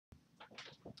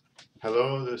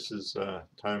Hello, this is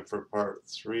time for part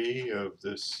 3 of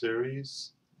this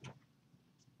series.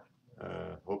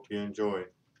 Hope you enjoy.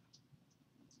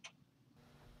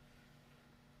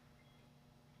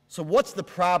 So what's the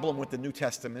problem with the New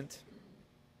Testament?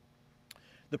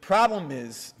 The problem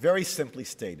is, very simply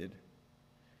stated,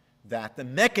 that the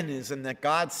mechanism that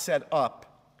God set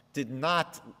up did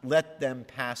not let them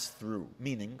pass through,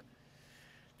 meaning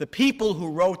the people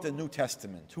who wrote the New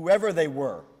Testament, whoever they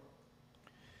were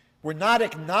not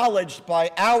acknowledged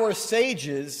by our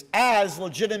sages as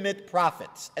legitimate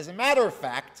prophets. As a matter of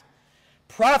fact,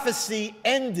 prophecy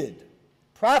ended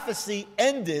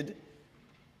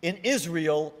in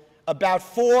Israel about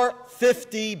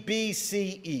 450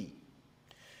 BCE.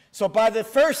 So by the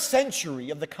first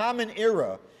century of the Common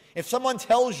Era, if someone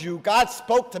tells you, God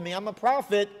spoke to me, I'm a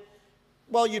prophet,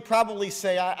 well, you'd probably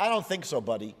say, I don't think so,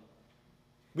 buddy.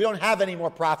 We don't have any more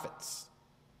prophets.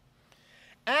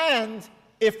 And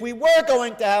if we were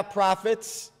going to have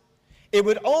prophets, it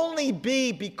would only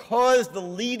be because the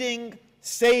leading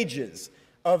sages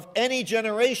of any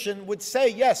generation would say,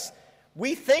 yes,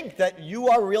 we think that you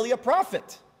are really a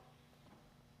prophet.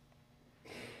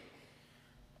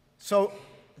 So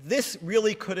this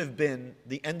really could have been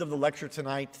the end of the lecture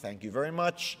tonight. Thank you very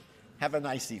much. Have a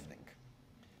nice evening.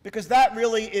 Because that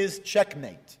really is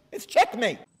checkmate. It's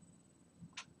checkmate.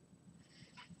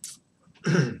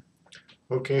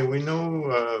 Okay, we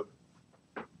know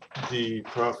the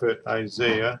prophet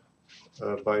Isaiah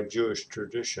by Jewish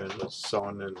tradition was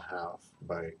sawn in half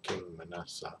by King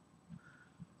Manasseh.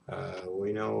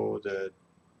 We know that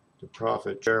the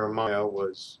prophet Jeremiah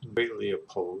was greatly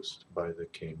opposed by the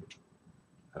king.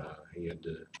 He had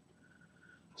to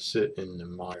sit in the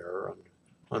mire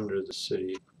under the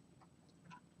city.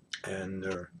 And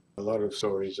there are a lot of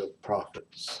stories of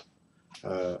prophets.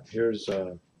 Here's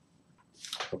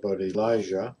about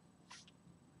Elijah.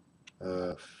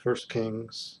 1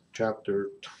 Kings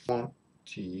chapter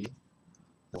 20,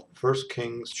 no, 1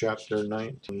 Kings chapter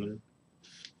 19,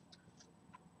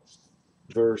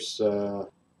 verse 9,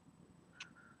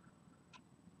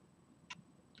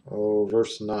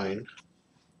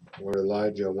 where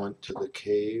Elijah went to the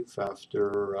cave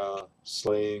after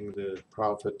slaying the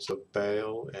prophets of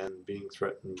Baal and being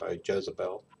threatened by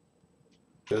Jezebel.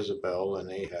 Jezebel and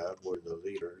Ahab were the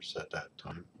leaders at that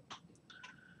time.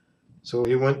 So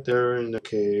he went there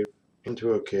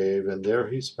into a cave, and there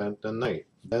he spent the night.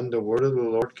 Then the word of the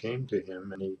Lord came to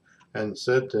him, and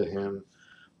said to him,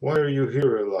 "Why are you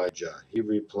here, Elijah?" He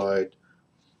replied,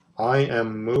 "I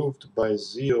am moved by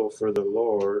zeal for the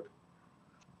Lord,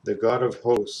 the God of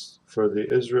hosts, for the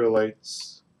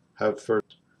Israelites have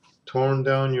first torn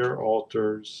down your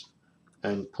altars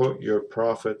and put your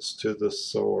prophets to the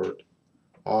sword.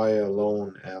 I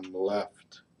alone am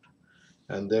left,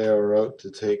 and they are out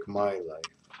to take my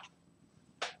life."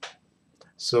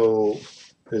 So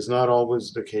it's not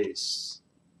always the case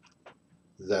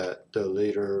that the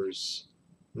leaders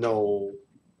know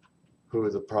who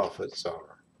the prophets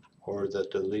are, or that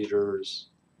the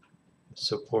leaders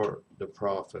support the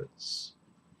prophets.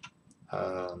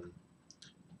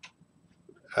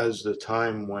 As the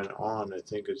time went on, I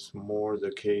think it's more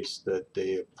the case that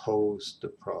they opposed the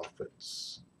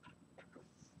prophets.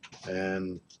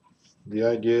 And the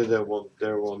idea that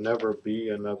there will never be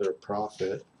another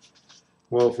prophet.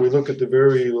 Well, if we look at the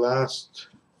very last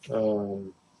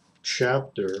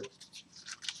chapter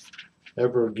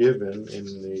ever given in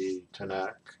the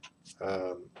Tanakh,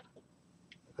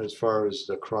 as far as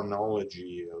the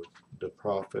chronology of the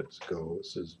prophets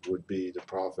goes, would be the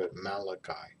prophet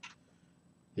Malachi.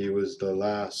 He was the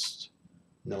last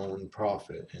known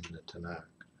prophet in the Tanakh.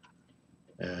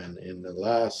 And in the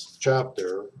last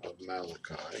chapter of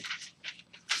Malachi,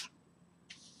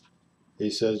 he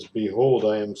says, "Behold,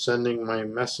 I am sending my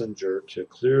messenger to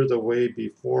clear the way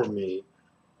before me,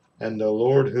 and the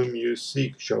Lord whom you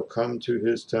seek shall come to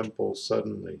his temple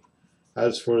suddenly.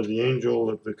 As for the angel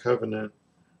of the covenant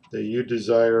that you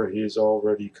desire, he is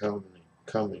already coming.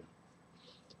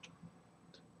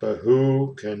 But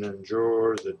who can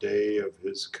endure the day of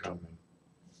his coming?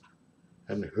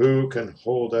 And who can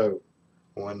hold out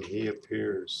when he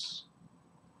appears?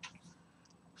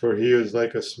 For he is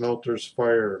like a smelter's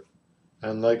fire,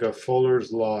 and like a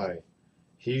fuller's lye.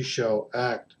 He shall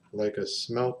act like a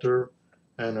smelter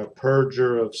and a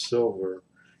purger of silver,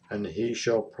 and he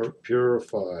shall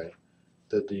purify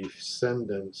the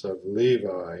descendants of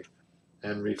Levi,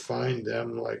 and refine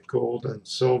them like gold and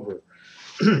silver."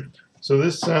 So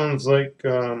this sounds like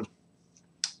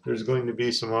there's going to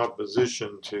be some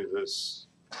opposition to this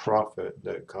prophet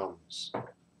that comes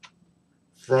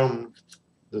from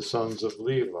the sons of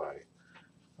Levi.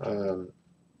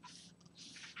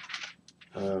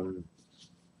 Um,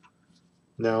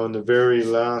 Now, in the very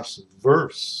last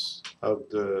verse of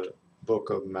the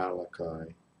book of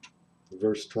Malachi,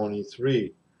 verse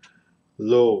 23,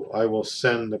 Lo, I will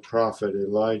send the prophet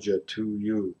Elijah to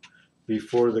you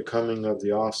before the coming of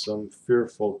the awesome,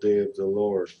 fearful day of the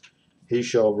Lord. He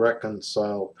shall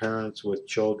reconcile parents with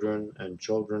children and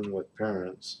children with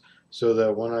parents, so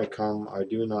that when I come, I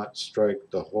do not strike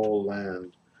the whole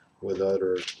land with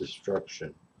utter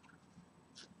destruction.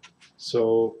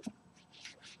 So,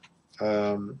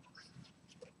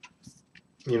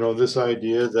 this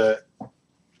idea that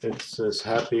it's this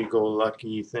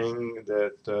happy-go-lucky thing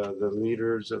that the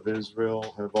leaders of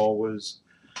Israel have always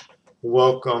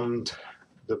welcomed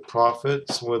the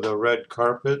prophets with a red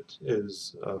carpet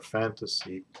is a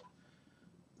fantasy.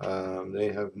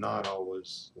 They have not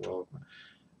always welcomed.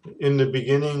 In the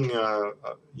beginning,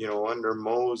 under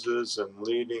Moses and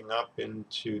leading up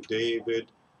into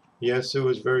David, yes, it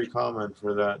was very common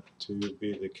for that to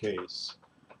be the case.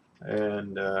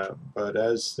 And but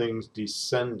as things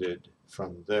descended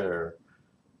from there,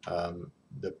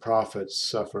 the prophets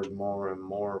suffered more and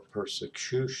more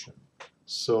persecution.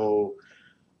 So,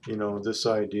 this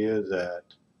idea that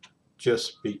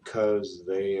just because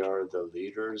they are the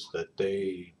leaders, that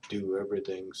they do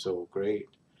everything so great,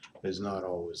 is not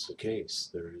always the case.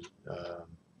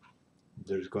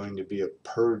 There's going to be a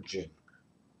purging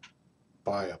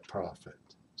by a prophet.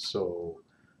 So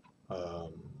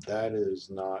that is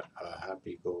not a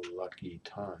happy-go-lucky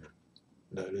time.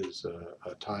 That is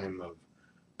a time of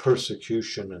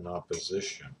persecution and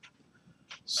opposition.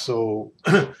 So,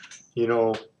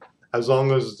 as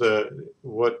long as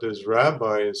what this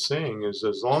rabbi is saying is,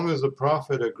 as long as the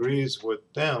prophet agrees with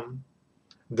them,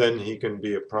 then he can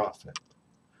be a prophet.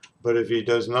 But if he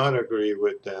does not agree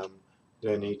with them,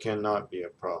 then he cannot be a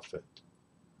prophet.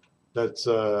 That's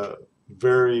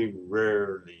very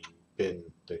rarely been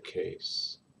the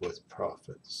case with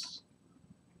prophets.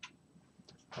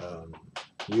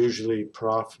 Usually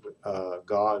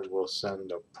God will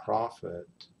send a prophet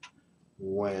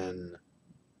when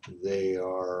they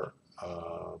are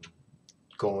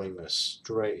going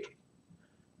astray.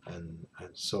 And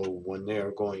so when they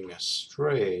are going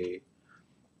astray,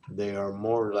 they are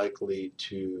more likely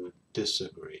to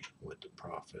disagree with the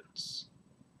prophets.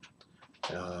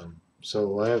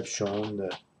 So I have shown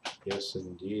that, yes,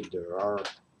 indeed, there are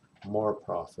more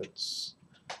prophets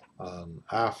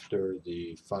after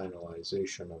the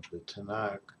finalization of the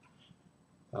Tanakh,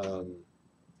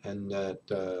 and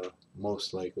that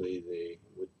most likely they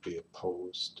would be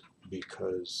opposed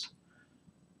because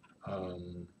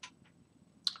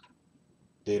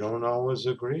they don't always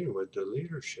agree with the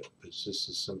leadership. It's just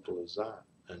as simple as that.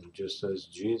 And just as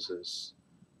Jesus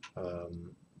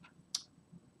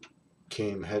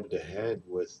came head to head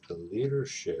with the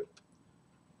leadership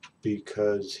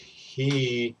because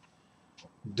he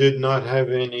did not have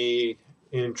any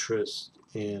interest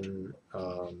in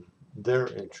their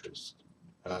interest.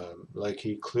 Like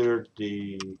he cleared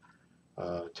the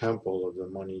temple of the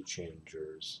money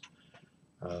changers.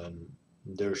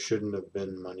 There shouldn't have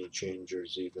been money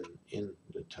changers even in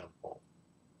the temple.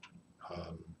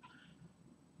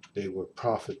 They were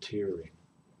profiteering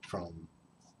from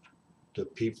the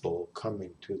people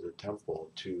coming to the temple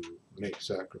to make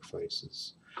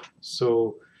sacrifices.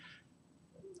 So,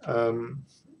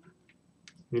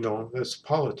 that's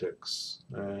politics,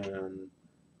 and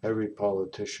every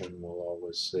politician will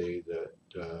always say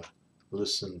that,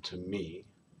 listen to me,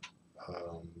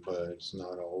 but it's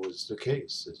not always the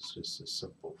case. It's just a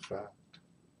simple fact.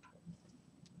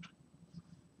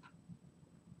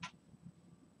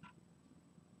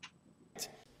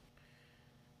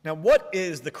 Now, what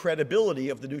is the credibility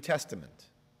of the New Testament?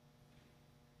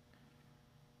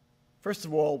 First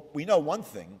of all, we know one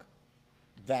thing,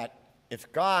 that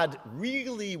if God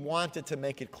really wanted to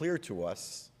make it clear to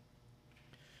us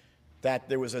that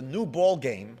there was a new ball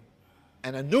game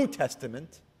and a New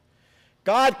Testament,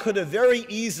 God could have very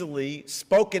easily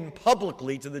spoken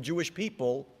publicly to the Jewish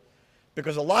people,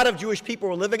 because a lot of Jewish people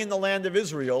were living in the land of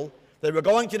Israel. They were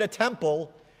going to the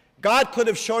temple. God could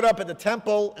have showed up at the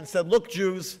temple and said, look,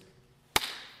 Jews,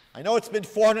 I know it's been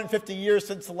 450 years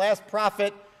since the last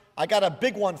prophet. I got a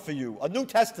big one for you, a New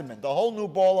Testament, a whole new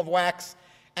ball of wax,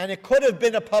 and it could have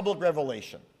been a public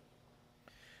revelation.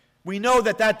 We know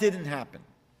that that didn't happen.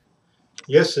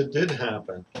 Yes, it did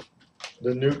happen.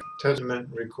 The New Testament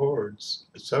records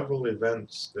several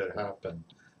events that happened.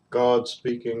 God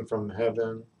speaking from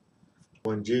heaven,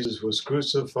 when Jesus was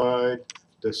crucified,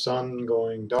 the sun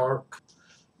going dark.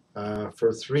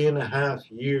 For 3.5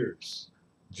 years,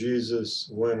 Jesus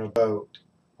went about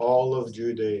all of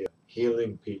Judea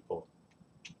healing people.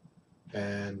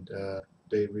 And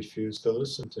they refused to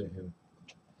listen to him.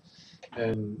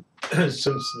 And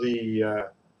since the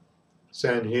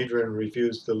Sanhedrin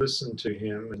refused to listen to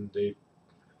him, and they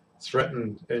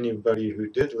threatened anybody who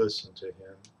did listen to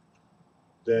him,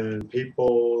 then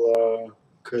people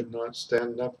could not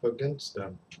stand up against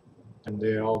them, and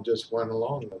they all just went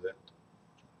along with it.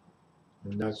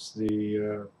 And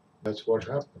that's what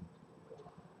happened.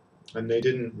 And they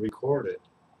didn't record it.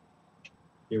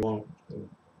 You want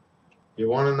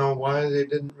to know why they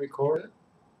didn't record it?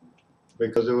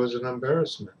 Because it was an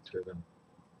embarrassment to them.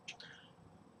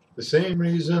 The same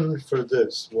reason for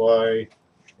this, why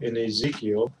in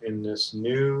Ezekiel, in this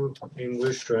new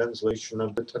English translation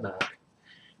of the Tanakh,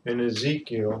 in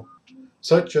Ezekiel,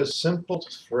 such a simple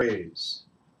phrase,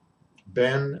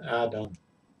 Ben Adam,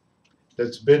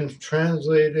 that's been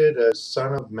translated as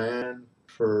Son of Man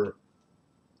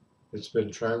it's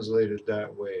been translated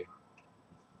that way.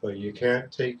 But you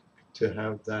can't take to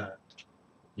have that.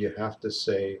 You have to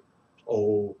say,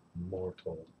 O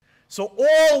mortal. So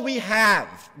all we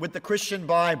have with the Christian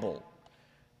Bible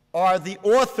are the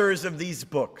authors of these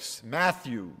books: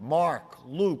 Matthew, Mark,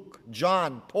 Luke,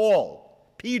 John, Paul,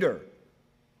 Peter,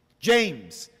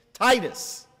 James,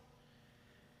 Titus.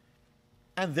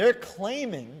 And they're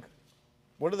claiming,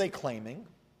 what are they claiming?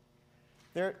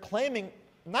 They're claiming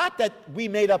not that we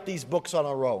made up these books on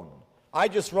our own. I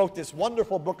just wrote this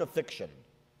wonderful book of fiction.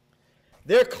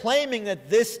 They're claiming that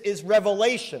this is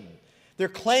revelation. They're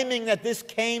claiming that this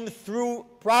came through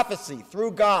prophecy,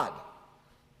 through God.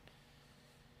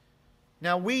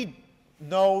 Now, we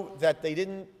know that they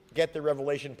didn't get the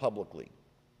revelation publicly.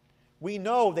 We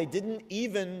know they didn't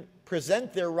even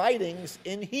present their writings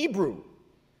in Hebrew.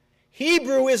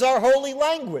 Hebrew is our holy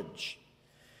language.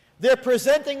 They're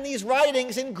presenting these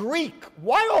writings in Greek.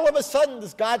 Why all of a sudden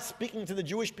is God speaking to the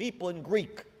Jewish people in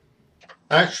Greek?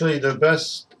 Actually, the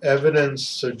best evidence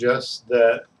suggests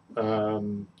that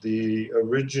the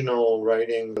original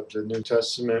writings of the New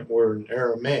Testament were in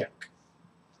Aramaic,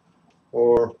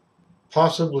 or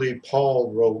possibly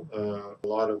Paul wrote a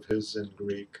lot of his in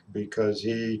Greek because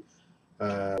his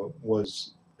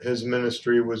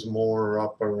ministry was more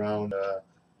up around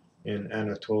in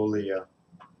Anatolia.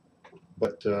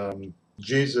 But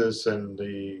Jesus and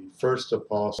the first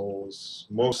apostles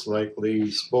most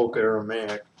likely spoke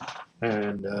Aramaic,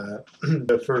 and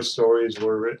the first stories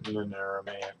were written in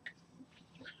Aramaic.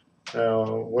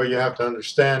 What you have to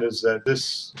understand is that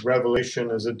this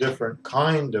revelation is a different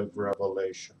kind of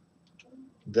revelation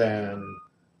than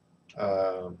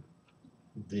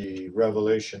the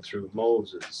revelation through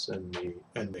Moses and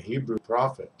the Hebrew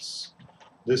prophets.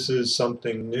 This is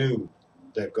something new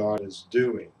that God is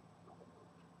doing.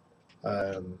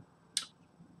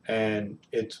 And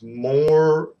it's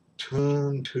more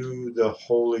tuned to the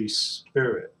Holy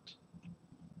Spirit.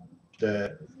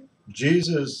 That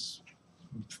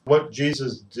what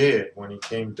Jesus did when he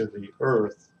came to the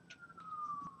earth,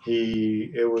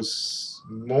 it was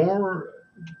more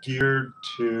geared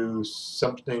to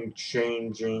something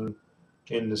changing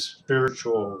in the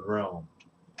spiritual realm,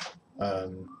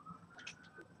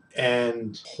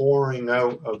 and pouring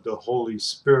out of the Holy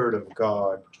Spirit of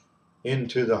God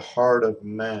into the heart of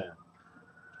man,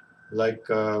 like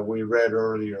we read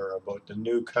earlier about the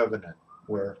new covenant,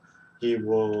 where he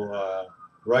will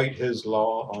write his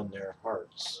law on their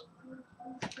hearts.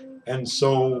 And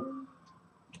so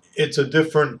it's a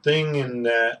different thing in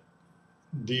that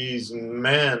these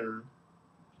men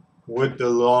with the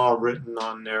law written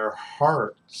on their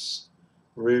hearts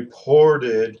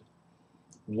reported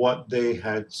what they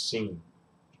had seen.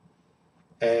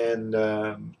 And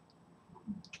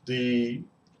the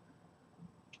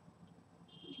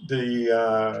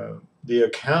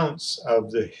accounts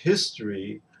of the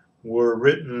history were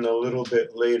written a little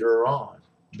bit later on,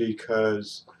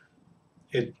 because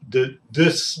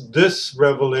this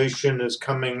revelation is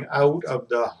coming out of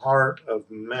the heart of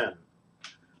men,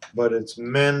 but it's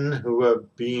men who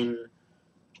have been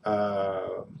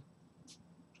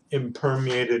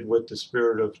impermeated with the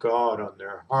Spirit of God on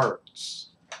their hearts.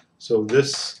 So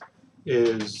this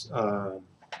is the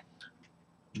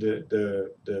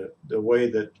way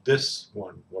that this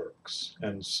one works.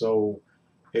 And so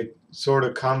it sort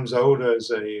of comes out as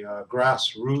a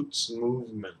grassroots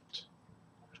movement.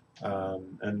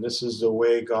 And this is the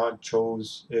way God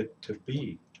chose it to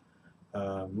be.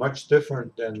 Much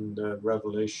different than the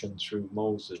revelation through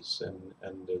Moses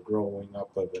and the growing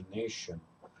up of a nation.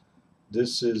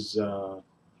 This is, I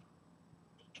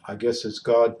guess it's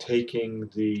God taking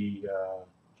the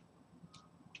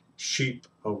sheep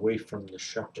away from the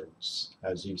shepherds,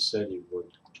 as he said he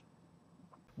would.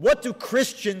 What do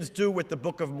Christians do with the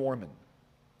Book of Mormon?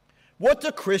 What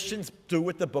do Christians do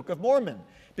with the Book of Mormon?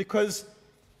 Because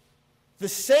the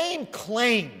same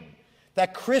claim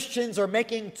that Christians are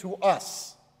making to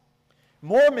us,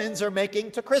 Mormons are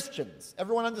making to Christians.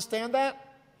 Everyone understand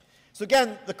that? So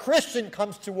again, the Christian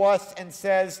comes to us and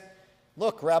says,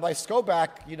 look, Rabbi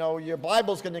Skobach, your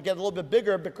Bible's going to get a little bit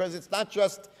bigger because it's not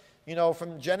just,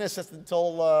 from Genesis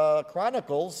until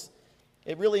Chronicles.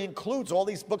 It really includes all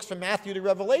these books from Matthew to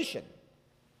Revelation.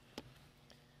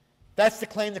 That's the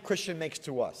claim the Christian makes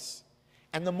to us.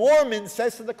 And the Mormon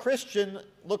says to the Christian,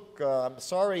 look, I'm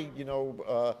sorry,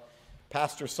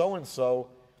 Pastor so-and-so,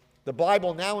 the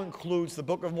Bible now includes the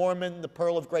Book of Mormon, the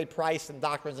Pearl of Great Price, and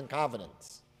Doctrines and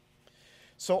Covenants.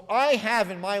 So I have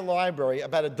in my library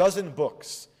about a dozen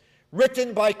books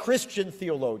written by Christian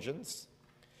theologians,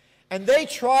 and they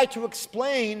try to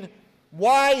explain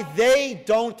why they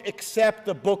don't accept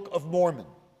the Book of Mormon.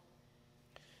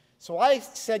 So I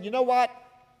said, you know what?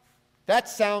 That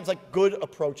sounds like a good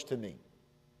approach to me.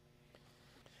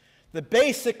 The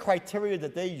basic criteria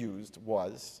that they used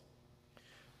was,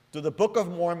 do the Book of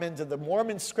Mormon, do the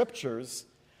Mormon scriptures,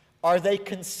 are they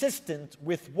consistent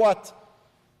with what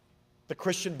the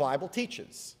Christian Bible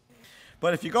teaches?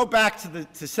 But if you go back to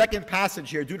the second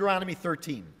passage here, Deuteronomy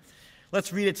 13,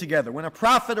 let's read it together. When a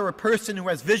prophet or a person who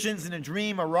has visions in a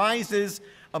dream arises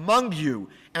among you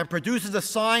and produces a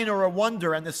sign or a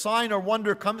wonder, and the sign or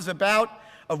wonder comes about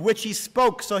of which he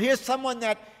spoke. So here's someone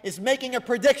that is making a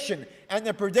prediction, and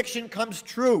the prediction comes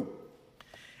true.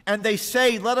 And they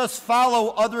say, let us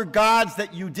follow other gods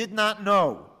that you did not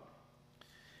know,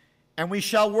 and we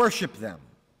shall worship them.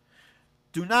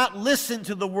 Do not listen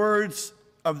to the words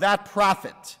of that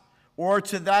prophet or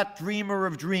to that dreamer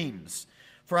of dreams.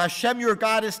 For Hashem your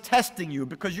God is testing you.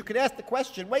 Because you could ask the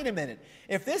question, wait a minute,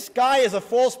 if this guy is a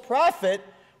false prophet,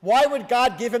 why would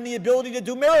God give him the ability to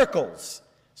do miracles?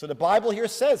 So the Bible here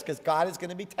says, because God is going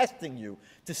to be testing you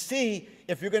to see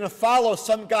if you're going to follow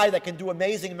some guy that can do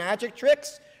amazing magic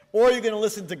tricks, or you're going to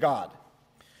listen to God.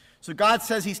 So God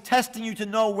says he's testing you to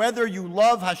know whether you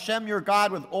love Hashem your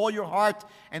God with all your heart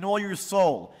and all your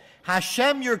soul.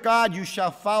 Hashem your God you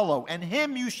shall follow, and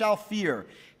him you shall fear.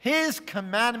 His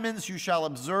commandments you shall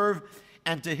observe,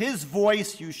 and to his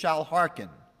voice you shall hearken.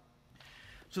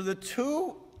 So the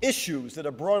two issues that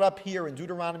are brought up here in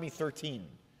Deuteronomy 13,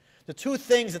 the two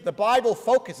things that the Bible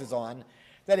focuses on,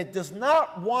 that it does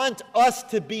not want us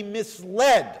to be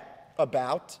misled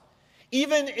about,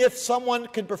 even if someone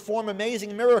can perform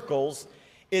amazing miracles,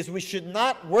 is we should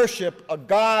not worship a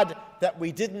God that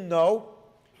we didn't know.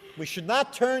 We should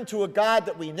not turn to a God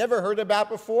that we never heard about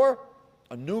before,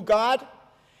 a new God,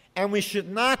 and we should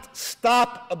not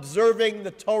stop observing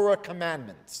the Torah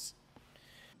commandments.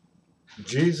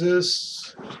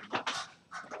 Jesus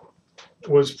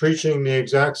was preaching the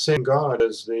exact same God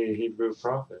as the Hebrew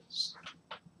prophets,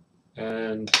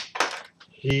 and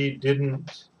he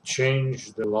didn't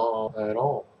change the law at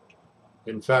all.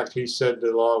 In fact, he said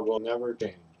the law will never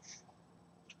change.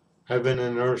 Heaven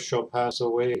and earth shall pass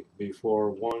away before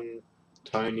one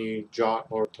tiny jot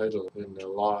or tittle in the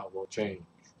law will change.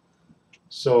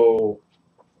 So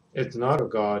it's not a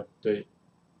God that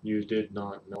you did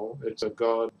not know. It's a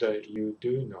God that you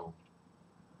do know.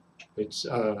 It's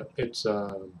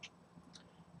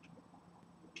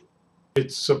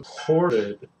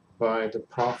supported by the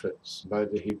prophets, by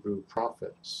the Hebrew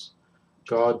prophets.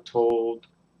 God told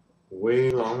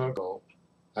way long ago,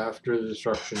 after the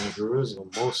destruction of Jerusalem,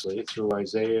 mostly through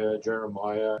Isaiah,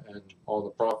 Jeremiah, and all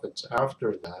the prophets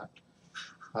after that,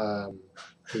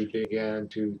 he began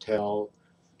to tell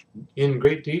in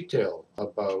great detail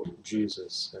about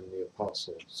Jesus and the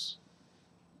apostles.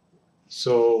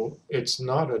 So it's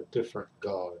not a different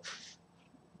God,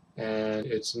 and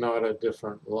it's not a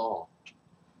different law.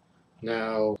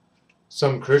 Now,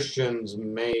 some Christians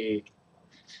may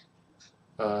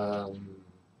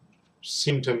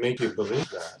seem to make you believe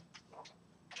that,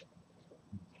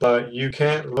 but you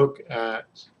can't look at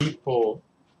people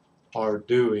are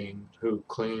doing who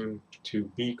claim to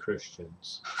be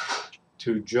Christians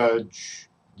to judge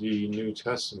the New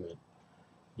Testament.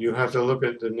 You have to look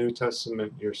at the New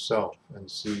Testament yourself and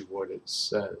see what it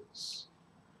says,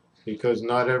 because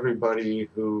not everybody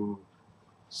who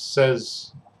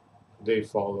says they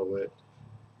follow it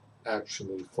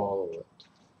actually follow it.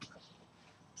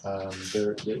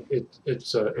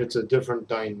 It's a different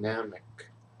dynamic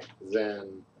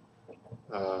than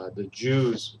the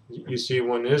Jews. You see,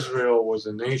 when Israel was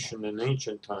a nation in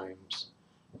ancient times,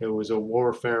 it was a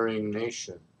warfaring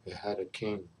nation. It had a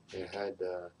king. It had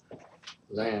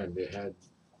land.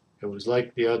 It was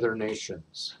like the other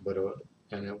nations,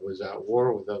 and it was at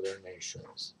war with other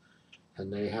nations.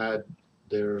 And they had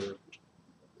their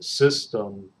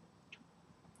system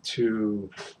to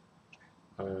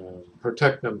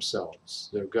protect themselves,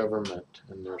 their government,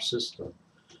 and their system.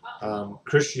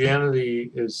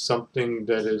 Christianity is something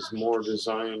that is more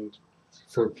designed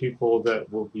for people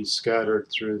that will be scattered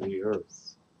through the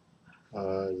earth,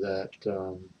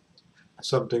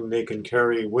 something they can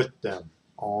carry with them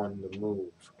on the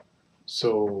move.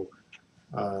 So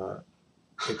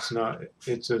it's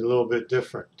a little bit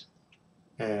different.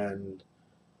 And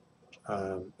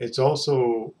it's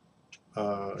also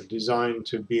designed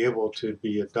to be able to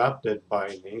be adopted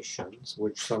by nations,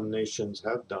 which some nations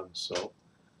have done so.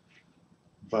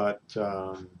 But,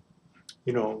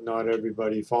 not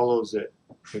everybody follows it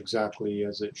exactly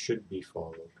as it should be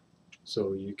followed.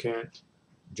 So you can't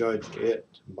judge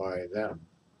it by them.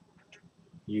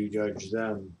 You judge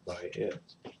them by it.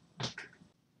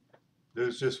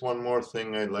 There's just one more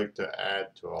thing I'd like to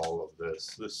add to all of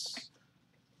this. This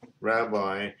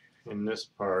rabbi, in this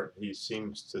part, he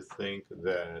seems to think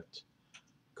that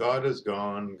God is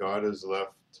gone, God has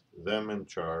left them in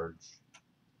charge,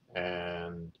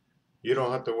 and you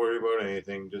don't have to worry about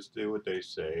anything, just do what they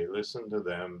say, listen to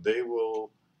them, they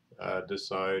will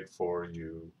decide for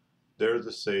you. They're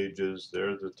the sages,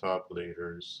 they're the top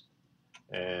leaders,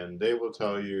 and they will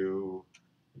tell you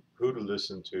who to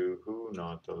listen to, who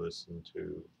not to listen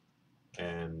to,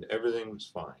 and everything's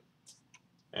fine.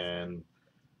 And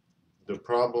the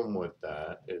problem with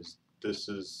that is this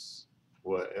is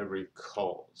what every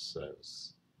cult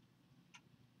says.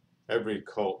 Every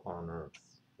cult on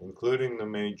earth, including the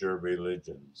major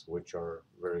religions, which are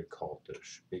very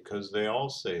cultish, because they all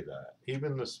say that.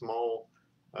 Even the small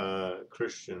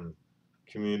Christian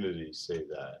communities say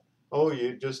that. Oh,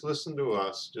 you just listen to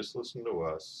us, just listen to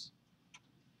us.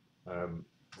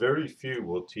 Very few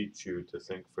will teach you to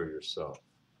think for yourself.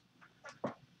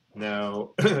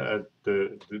 Now,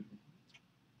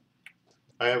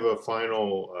 I have a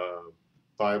final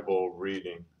Bible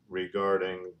reading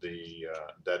regarding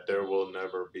that there will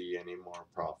never be any more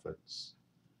prophets,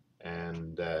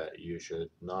 and that you should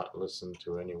not listen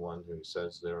to anyone who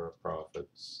says there are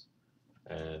prophets,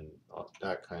 and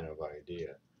that kind of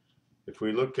idea. If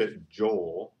we look at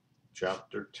Joel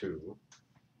chapter 2,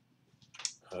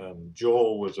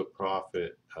 Joel was a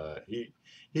prophet.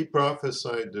 He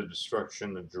prophesied the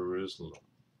destruction of Jerusalem.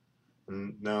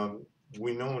 And now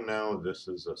we know now this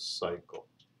is a cycle.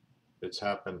 It's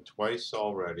happened twice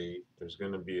already. There's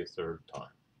going to be a third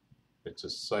time. It's a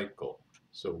cycle.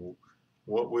 So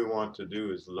what we want to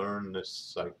do is learn this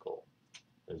cycle.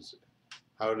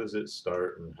 How does it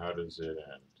start and how does it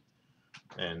end?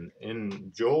 And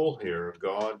in Joel here,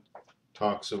 God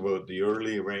talks about the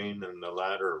early rain and the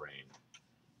latter rain.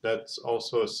 That's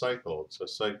also a cycle. It's a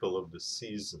cycle of the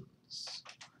seasons.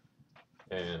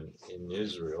 And in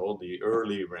Israel, the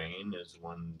early rain is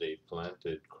when they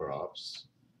planted crops,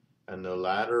 and the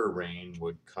latter rain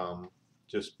would come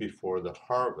just before the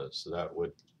harvest.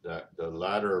 That the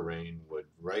latter rain would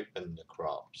ripen the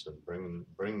crops and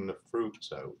bring the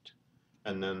fruits out,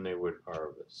 and then they would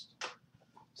harvest.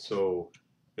 So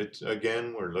it's,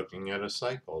 again, we're looking at a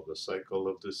cycle, the cycle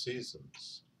of the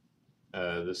seasons.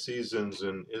 The seasons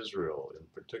in Israel in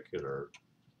particular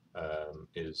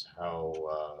is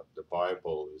how the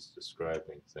Bible is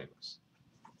describing things.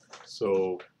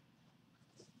 So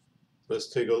let's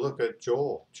take a look at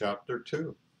Joel chapter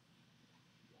 2.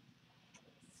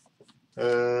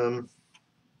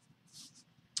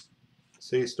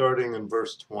 See, starting in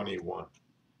verse 21.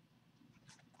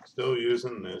 Still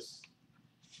using this.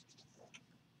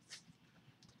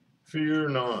 Fear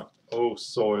not, O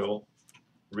soil,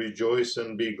 rejoice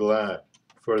and be glad,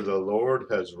 for the Lord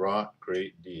has wrought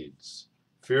great deeds.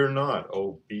 Fear not,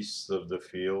 O beasts of the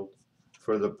field,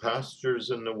 for the pastures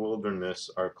in the wilderness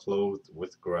are clothed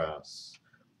with grass.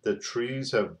 The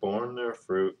trees have borne their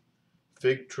fruit,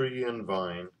 fig tree and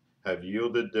vine have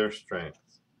yielded their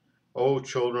strength. O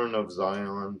children of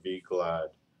Zion, be glad,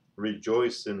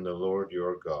 rejoice in the Lord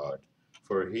your God,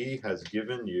 for he has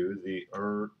given you the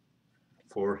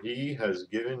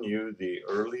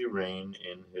early rain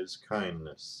in his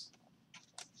kindness.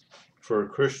 For a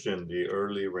Christian, the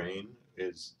early rain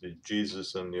is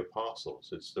Jesus and the apostles.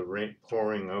 It's the rain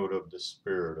pouring out of the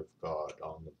Spirit of God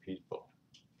on the people.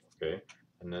 Okay?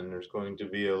 And then there's going to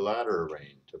be a latter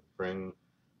rain to bring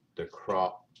the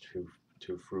crop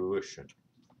to fruition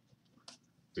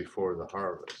before the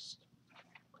harvest.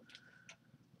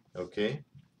 Okay?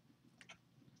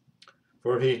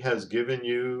 For he has given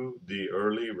you the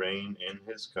early rain in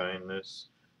his kindness.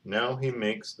 Now he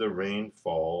makes the rain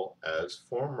fall as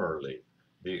formerly,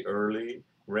 the early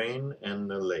rain and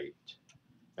the late.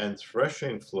 And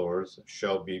threshing floors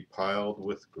shall be piled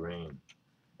with grain,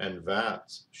 and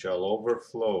vats shall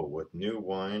overflow with new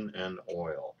wine and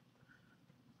oil.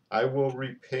 I will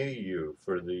repay you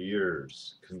for the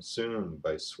years consumed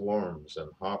by swarms and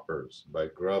hoppers, by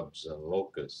grubs and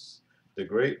locusts, the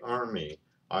great army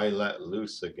I let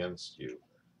loose against you,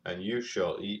 and you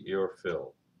shall eat your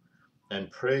fill,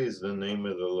 and praise the name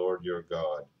of the Lord your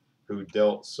God, who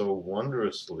dealt so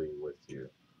wondrously with you.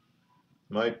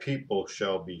 My people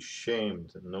shall be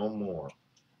shamed no more,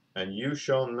 and you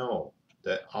shall know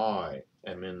that I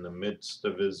am in the midst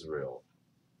of Israel.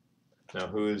 Now,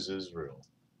 who is Israel?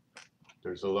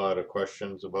 There's a lot of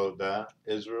questions about that.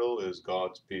 Israel is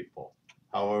God's people.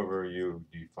 However you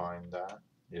define that,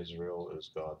 Israel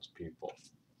is God's people.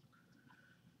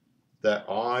 That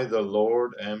I, the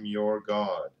Lord, am your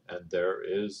God, and there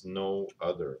is no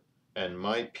other, and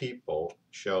my people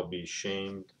shall be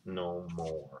shamed no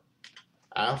more.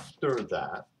 After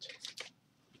that,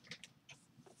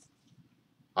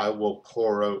 I will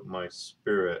pour out my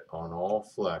spirit on all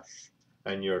flesh,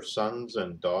 and your sons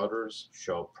and daughters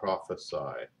shall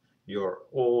prophesy. Your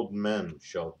old men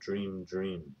shall dream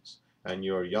dreams, and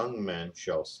your young men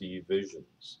shall see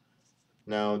visions.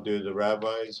 Now, do the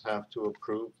rabbis have to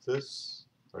approve this?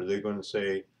 Are they going to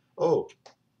say, oh,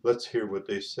 let's hear what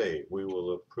they say. We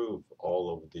will approve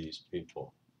all of these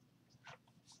people.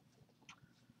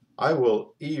 I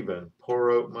will even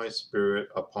pour out my spirit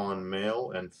upon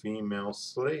male and female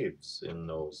slaves in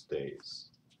those days,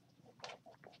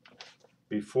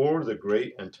 before the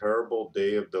great and terrible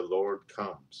day of the Lord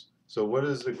comes. So what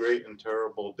is the great and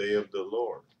terrible day of the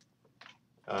Lord?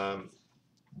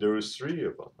 There was three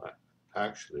of them,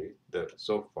 actually, that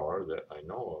so far that I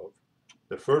know of.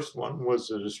 The first one was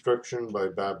the destruction by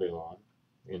Babylon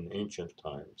in ancient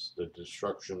times, the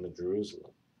destruction of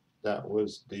Jerusalem. That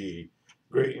was the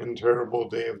great and terrible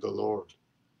day of the Lord.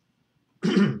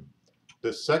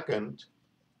 The second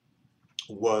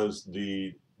was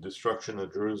the destruction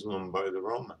of Jerusalem by the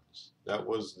Romans. That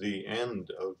was the end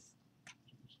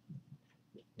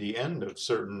of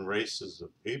certain races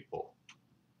of people.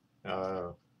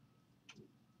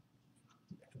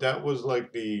 That was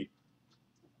like the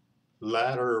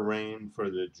latter rain for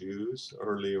the Jews,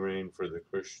 early rain for the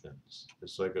Christians.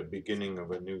 It's like a beginning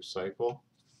of a new cycle.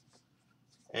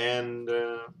 And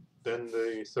then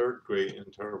the third great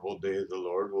and terrible day of the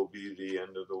Lord will be the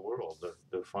end of the world,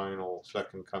 the final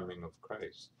second coming of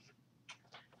Christ.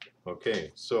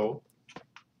 Okay, so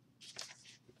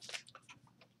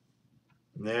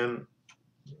then,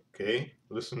 okay,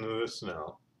 listen to this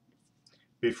now.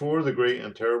 Before the great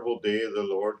and terrible day of the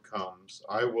Lord comes,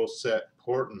 I will set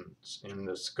portents in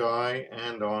the sky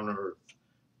and on earth,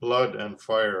 blood and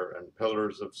fire and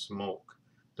pillars of smoke.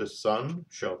 The sun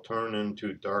shall turn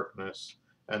into darkness,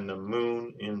 and the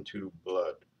moon into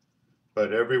blood.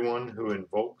 But everyone who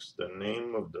invokes the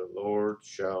name of the Lord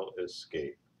shall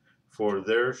escape. For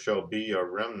there shall be a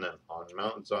remnant on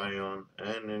Mount Zion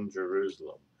and in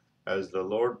Jerusalem, as the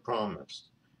Lord promised.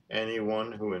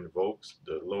 Anyone who invokes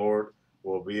the Lord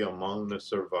will be among the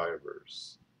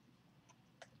survivors.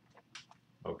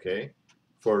 Okay?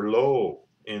 For lo,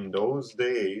 in those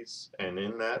days and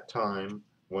in that time,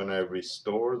 when I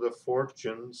restore the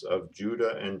fortunes of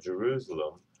Judah and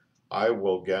Jerusalem, I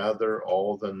will gather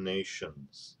all the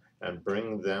nations and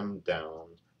bring them down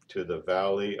to the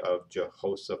valley of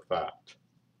Jehoshaphat.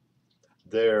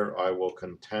 There I will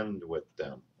contend with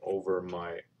them over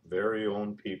my very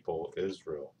own people,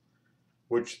 Israel,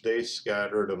 which they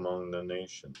scattered among the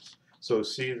nations. So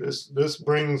see, this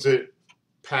brings it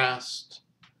past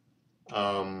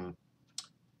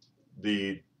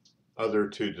the other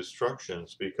two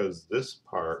destructions, because this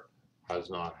part has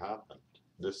not happened.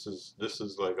 This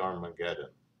is like Armageddon.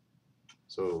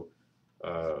 So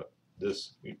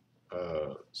this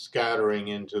scattering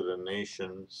into the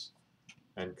nations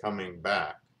and coming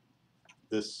back,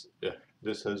 this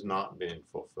has not been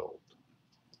fulfilled.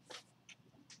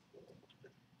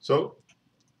 So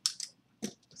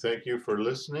thank you for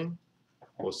listening.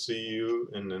 We'll see you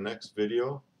in the next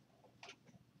video.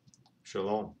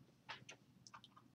 Shalom.